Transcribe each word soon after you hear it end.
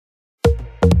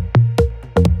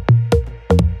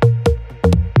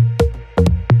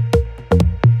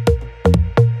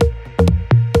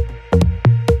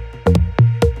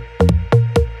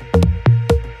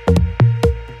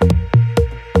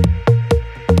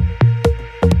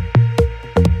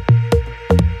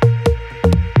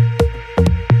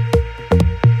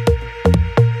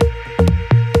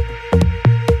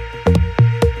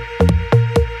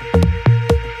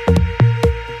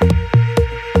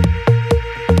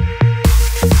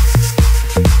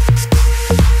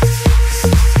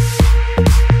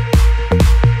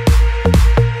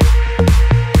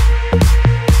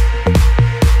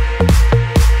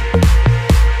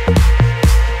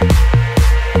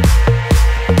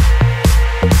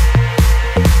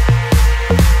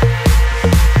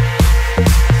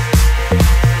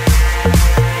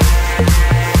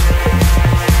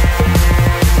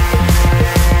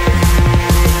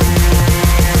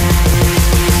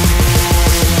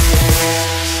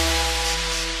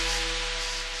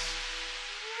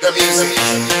The music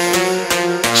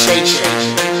changing,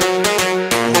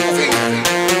 moving,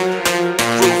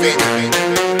 grooving,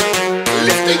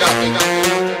 lifting up,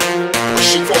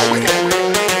 pushing forward,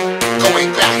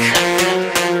 going back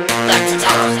to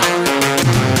time.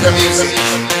 The music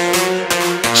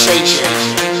changing,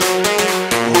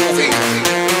 moving,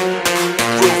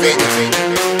 grooving,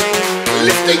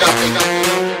 lifting up,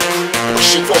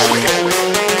 pushing forward,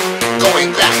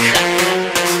 going back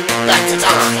to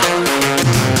time.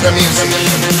 The music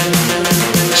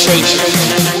changing,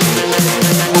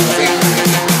 moving,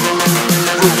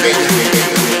 grooving,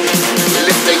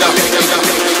 lifting up,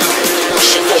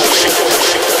 pushing forward,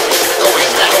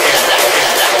 going back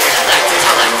to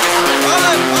time.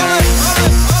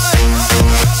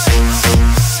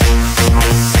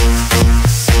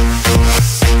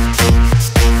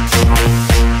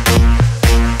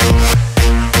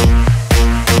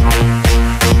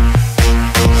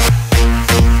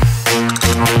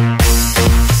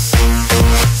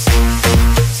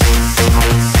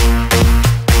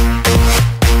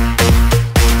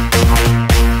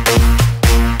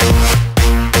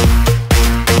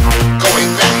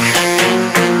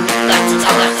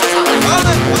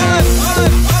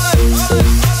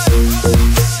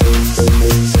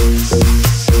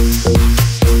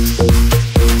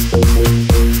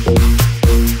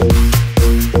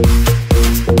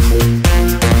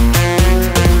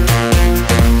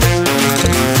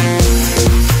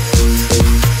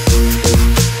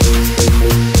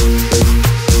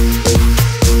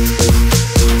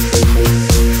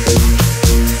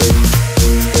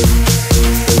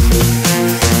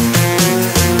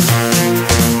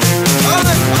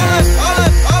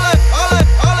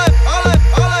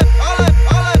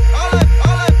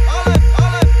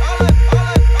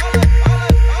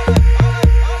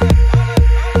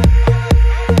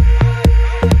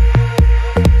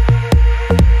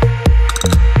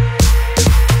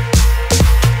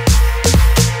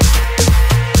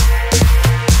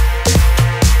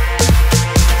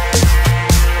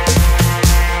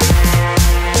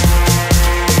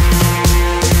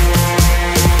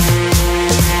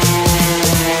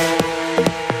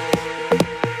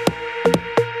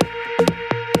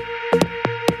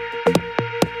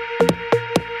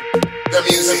 The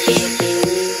music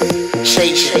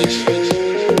changing,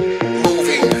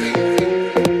 moving,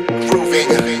 grooving,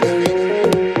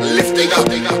 lifting up,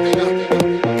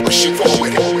 pushing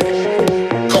forward,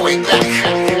 going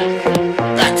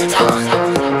back to time.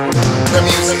 The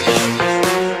music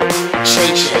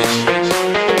changing,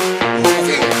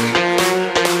 moving,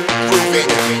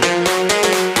 grooving,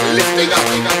 lifting up,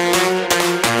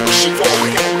 pushing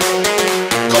forward,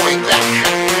 going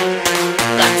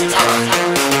back to time.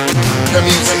 The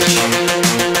music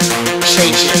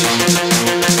changing,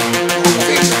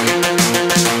 moving,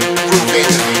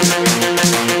 grooving,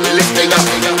 lifting up,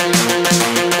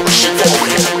 pushing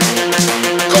forward,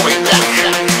 going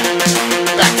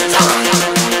back to time.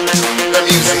 The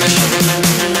music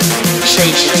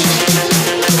changing,